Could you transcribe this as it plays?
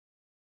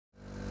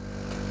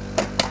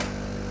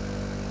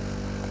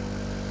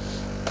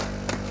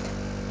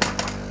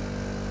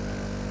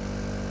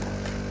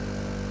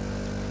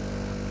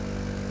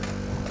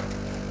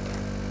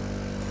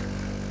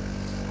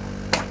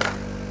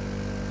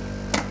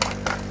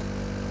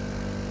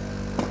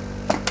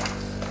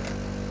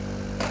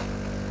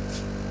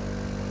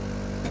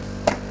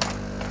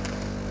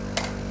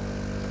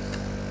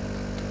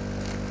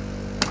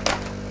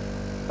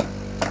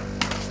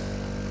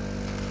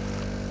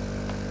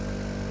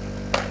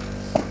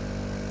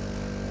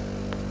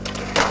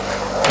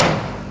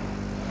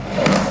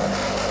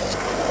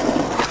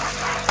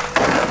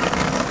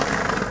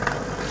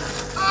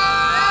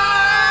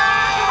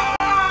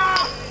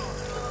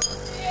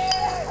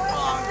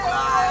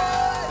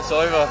It's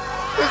over.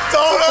 It's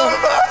all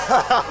over!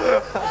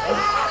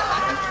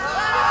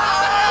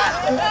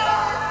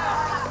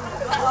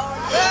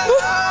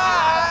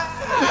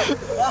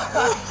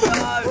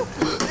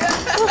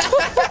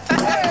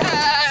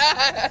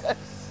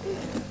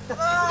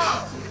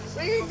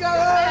 We can go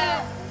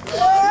home!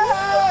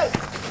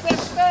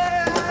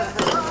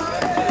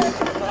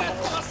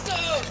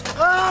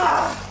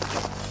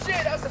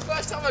 Shit, that was the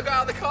first time I got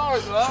out of the car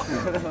as well.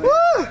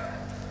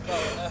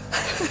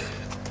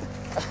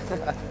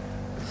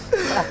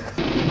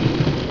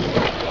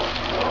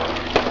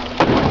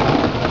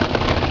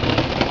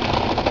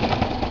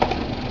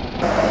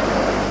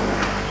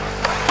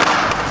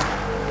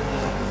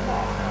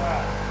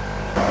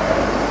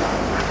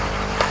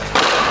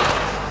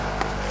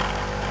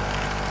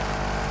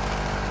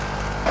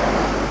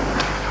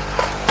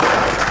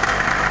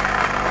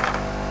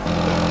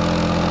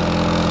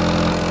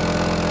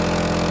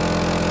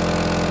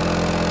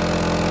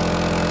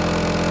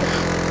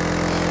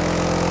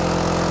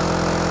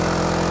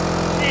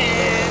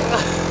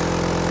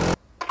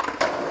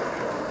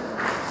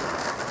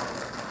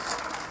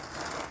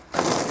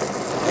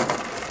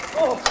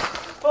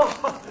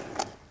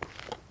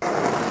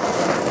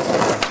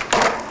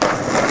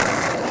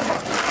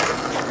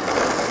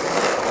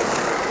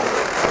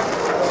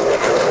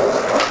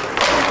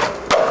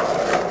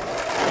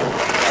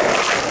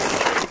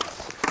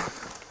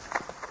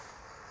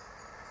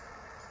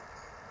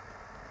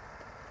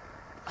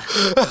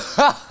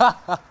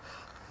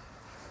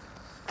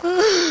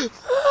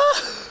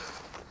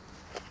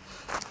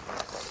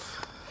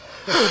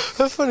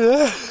 That's funny,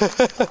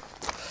 eh?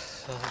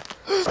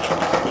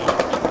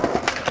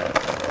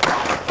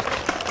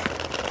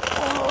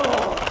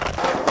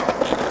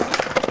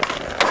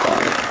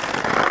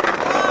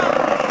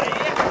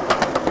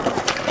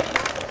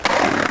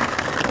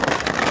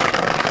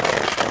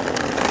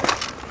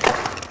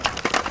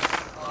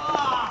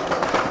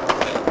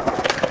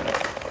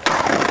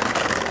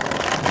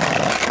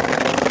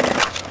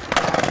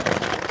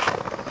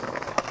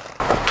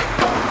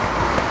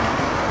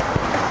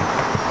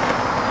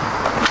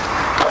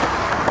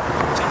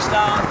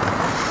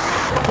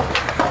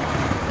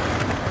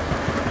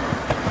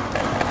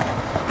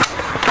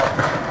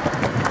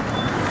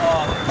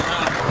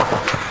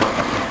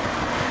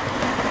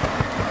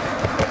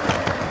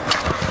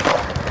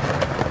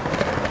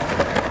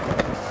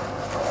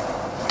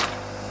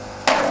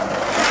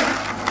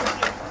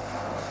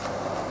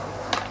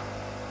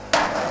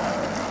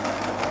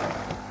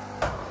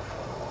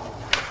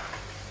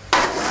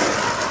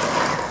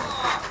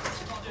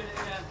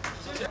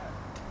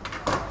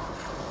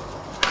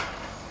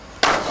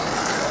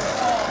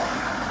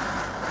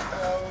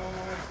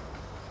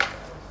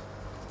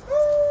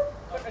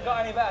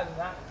 Any better than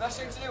that? Best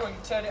thing to do when you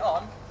turn it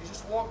on, you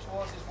just walk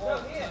towards this wall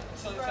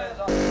until it turns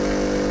on.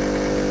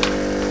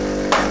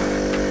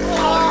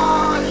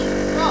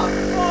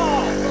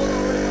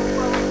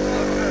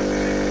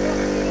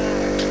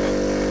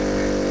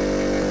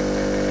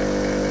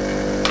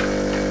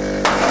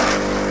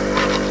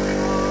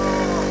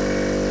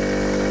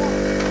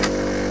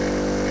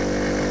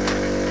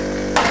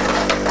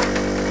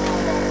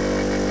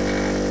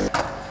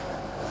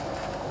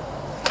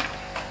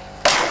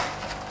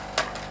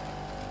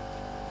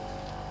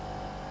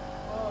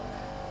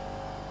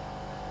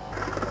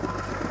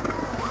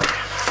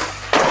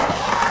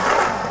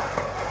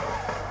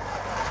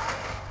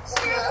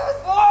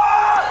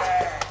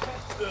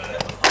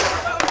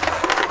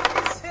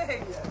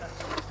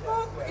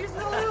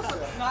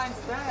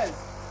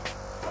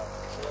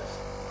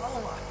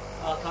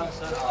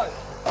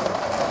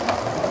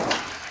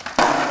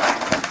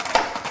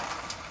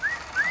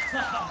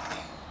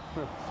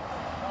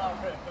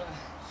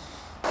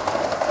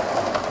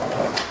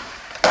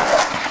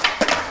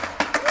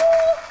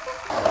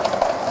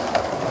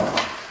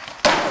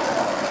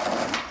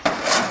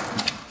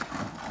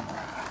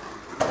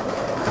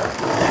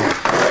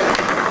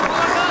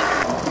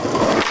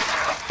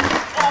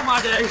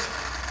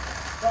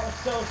 That was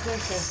so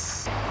simple.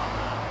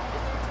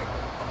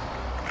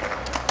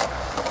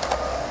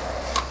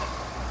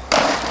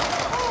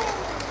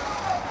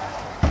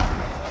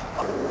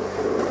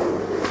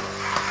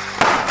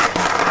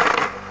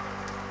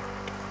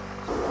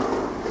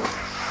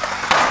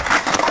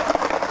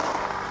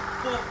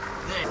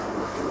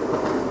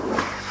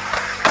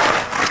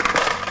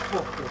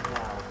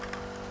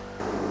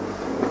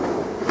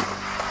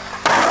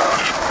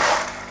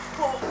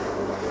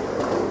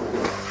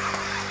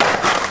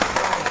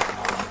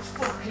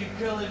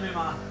 Killing me,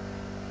 man.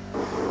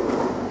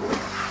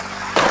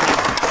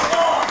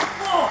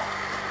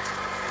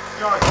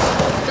 Go.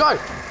 Go!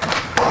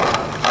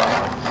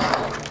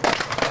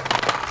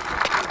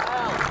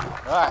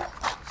 Right.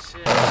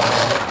 Shit.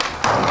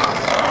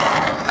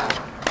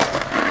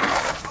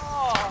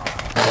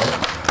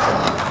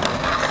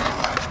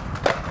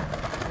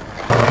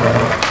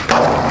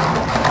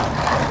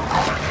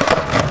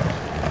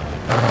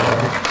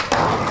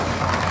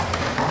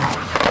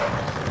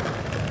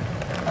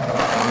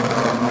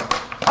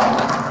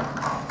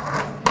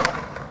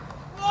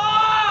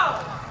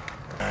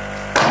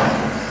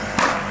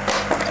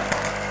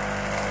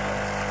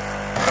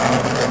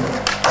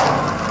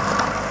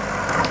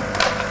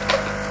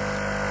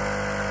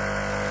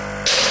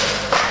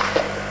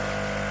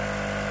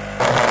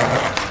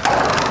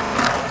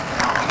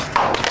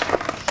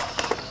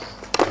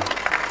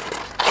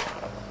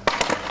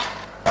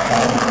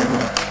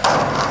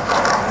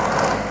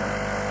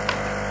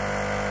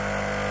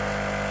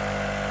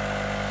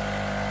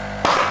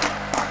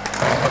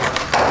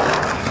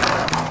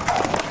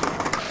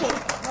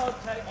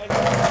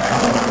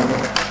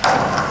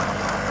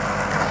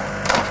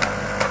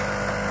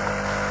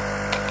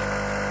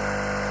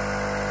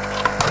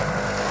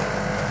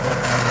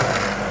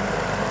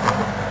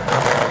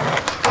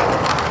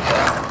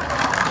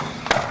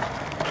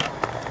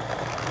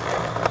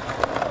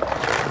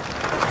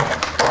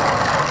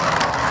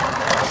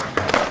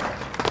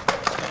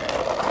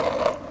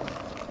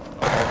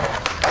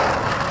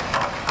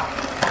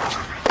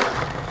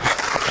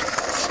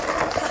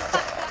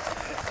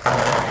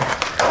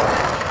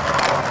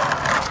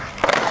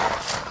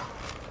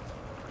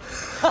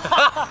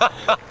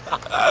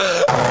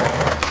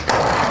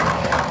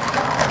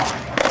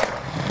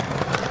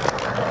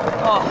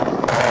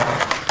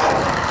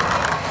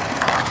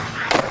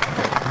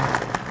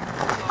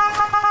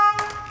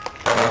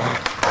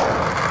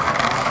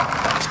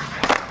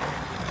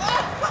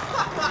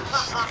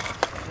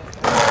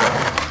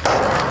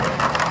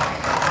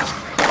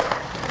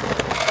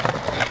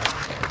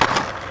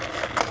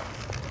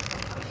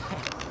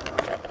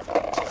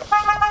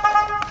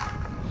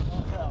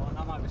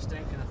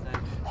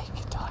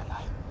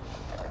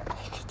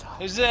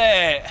 Is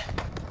it?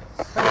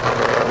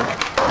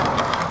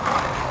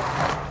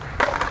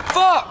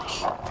 Fuck!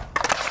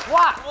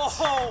 What?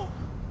 Oh!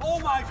 Oh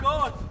my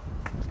god!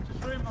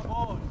 Just ruined my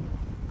board.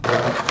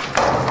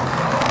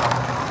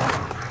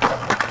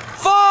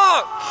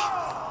 Fuck!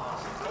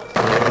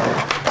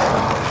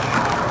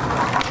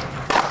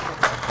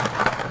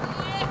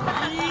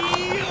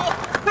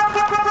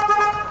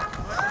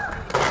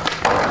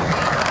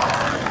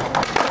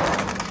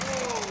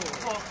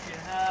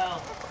 Fucking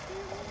hell.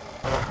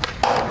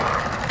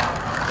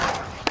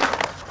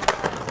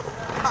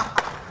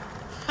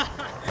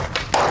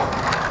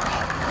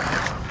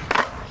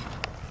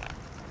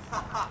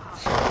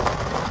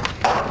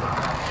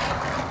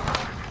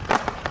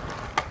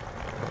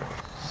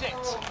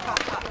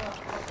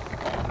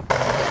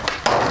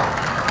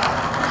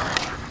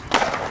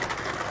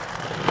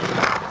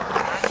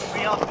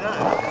 We are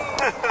done.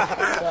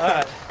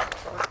 Alright.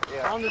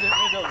 Yeah. Handed it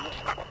middle.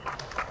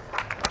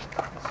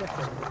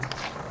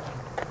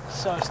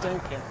 So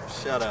stinking.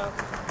 Shut up.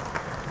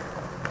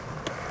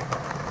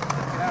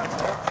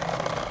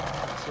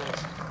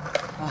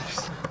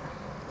 Nice.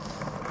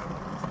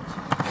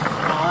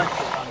 I like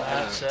it on there,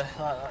 actually.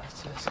 I like that.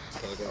 So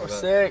I'll go with that.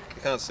 Sick.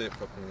 You can't see it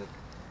properly in the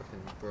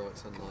fucking bright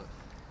sunlight.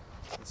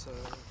 So